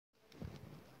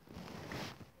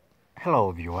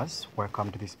Hello viewers,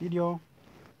 welcome to this video.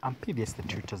 I'm PBS the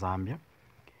tutor Zambia,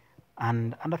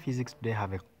 and under physics today I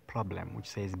have a problem which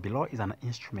says below is an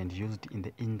instrument used in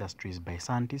the industries by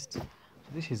scientists. So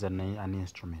this is an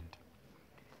instrument.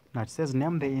 Now it says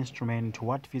name the instrument,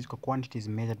 what physical quantity is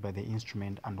measured by the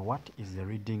instrument, and what is the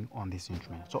reading on this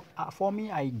instrument. So for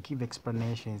me, I give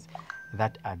explanations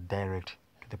that are direct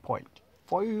to the point.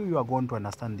 For you, you are going to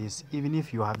understand this even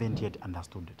if you haven't yet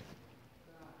understood it.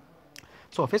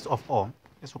 So first of all,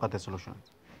 let's look at the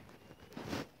solutions.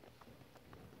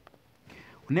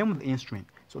 We name the instrument.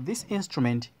 So this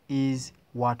instrument is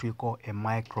what we call a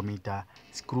micrometer,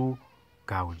 screw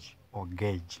gauge or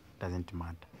gauge, doesn't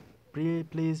matter.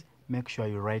 Please make sure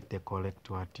you write the correct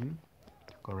wording,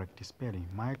 correct spelling.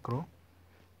 Micrometer,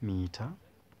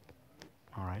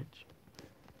 all right,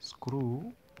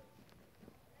 screw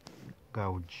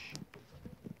gauge,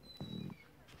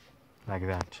 like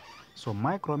that. So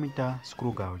micrometer,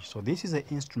 screw gauge. So this is an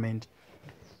instrument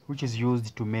which is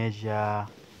used to measure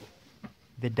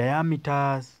the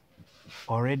diameters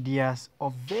or radius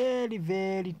of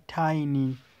very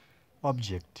tiny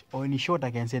object, or in short I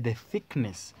can say the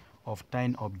thickness of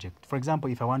tiny object. For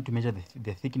example, if I want to measure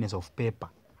the thickness of paper,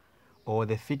 or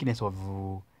the thickness of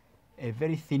a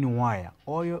very thin wire,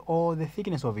 or the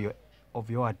thickness of your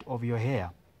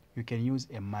hair, you can use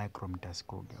a micrometer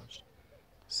screw gauge.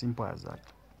 Simple as that.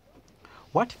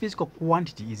 What physical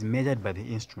quantity is measured by the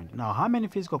instrument? Now, how many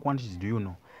physical quantities do you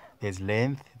know? There's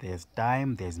length, there's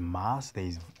time, there's mass,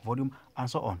 there's volume, and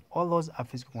so on. All those are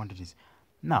physical quantities.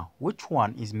 Now, which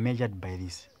one is measured by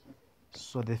this?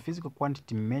 So the physical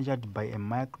quantity measured by a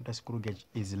micrometer screw gauge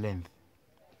is length.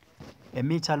 A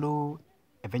meter rule,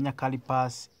 a vernier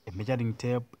calipers, a measuring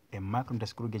tape, a micrometer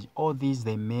screw gauge, all these,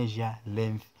 they measure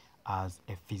length as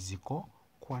a physical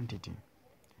quantity.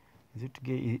 Is it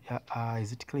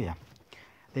clear?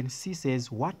 Then C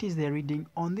says, what is the reading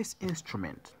on this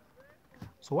instrument?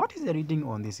 So what is the reading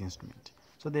on this instrument?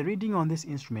 So the reading on this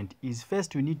instrument is,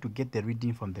 first you need to get the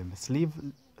reading from the sleeve,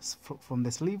 then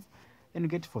you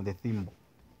get it from the thimble.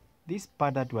 This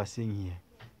part that we are seeing here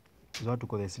is what we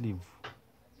call the sleeve,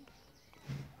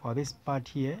 or this part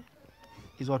here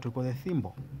is what we call the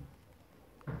thimble.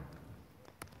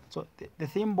 So the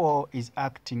thimble is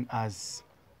acting as,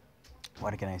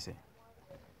 what can I say?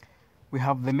 We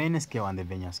have the main scale and the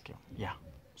vernier scale. Yeah,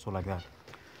 so like that.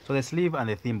 So the sleeve and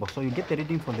the thimble. So you get the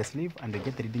reading from the sleeve and you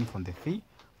get the reading from the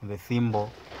thimble.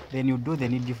 Then you do the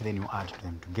needle, then you add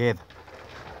them together.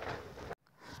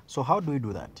 So how do we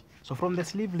do that? So from the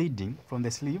sleeve reading,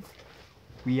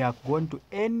 we are going to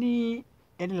any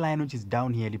line which is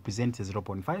down here represents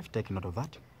 0.5. Take note of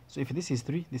that. So if this is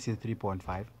 3, this is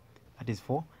 3.5. That is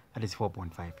 4. That is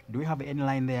 4.5. Do we have any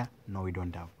line there? No, we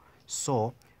don't have.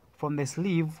 So from the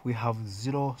sleeve, we have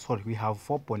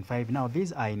 4.5. Now,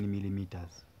 these are in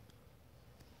millimeters.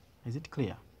 Is it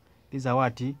clear? These are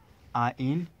what? Are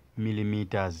in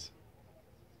millimeters.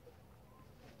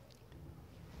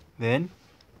 Then,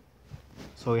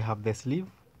 so we have the sleeve.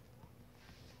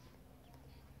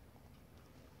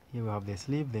 Here we have the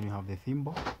sleeve, then we have the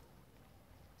thimble.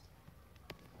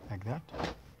 Like that.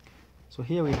 So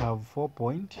here we have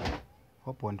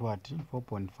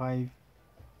 4.5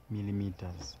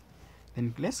 millimeters.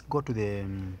 Then let's go to the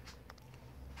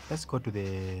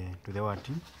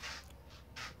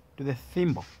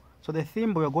thimble. So the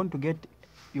thimble, you're going to get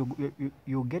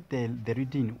you get the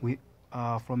reading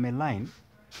from a line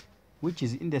which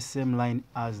is in the same line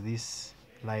as this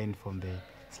line from the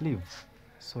sleeve.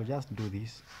 So just do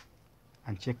this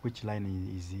and check which line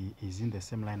is in the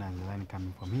same line as the line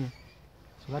coming from here.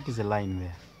 So that is a line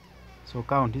there. So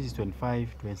count, this is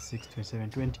 25, 26, 27,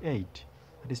 28.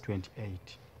 That is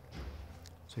 28.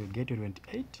 So you get your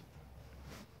 28.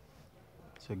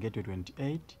 So you get your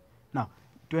 28. Now,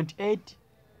 28,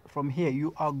 from here,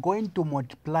 you are going to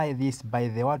multiply this by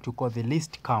the what you call the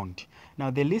least count.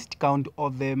 Now, the least count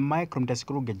of the micrometer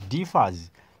screw gauge differs,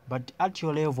 but at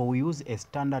your level, we use a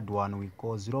standard one we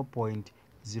call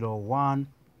 0.01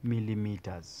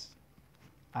 millimeters.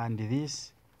 And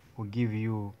this will give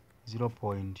you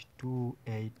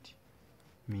 0.28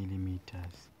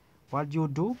 millimeters. What you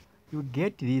do? You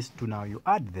get these two, now you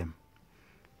add them.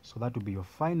 So that will be your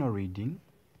final reading.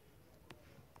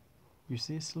 You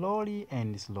see, slowly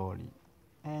and slowly.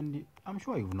 And I'm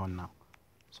sure you've known now.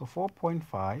 So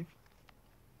 4.5.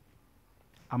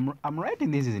 I'm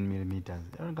writing this in millimeters.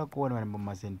 I don't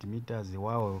know centimeters.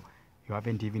 Wow, you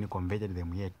haven't even converted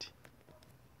them yet.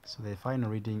 So the final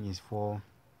reading is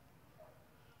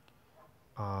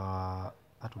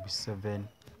that will be 7.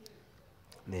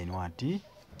 Then what?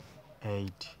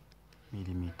 8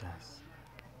 millimeters.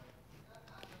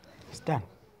 It's done.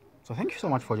 So thank you so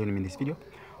much for joining me in this video.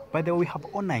 By the way, we have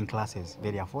online classes,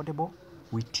 very affordable.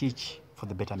 We teach for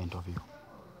the betterment of you.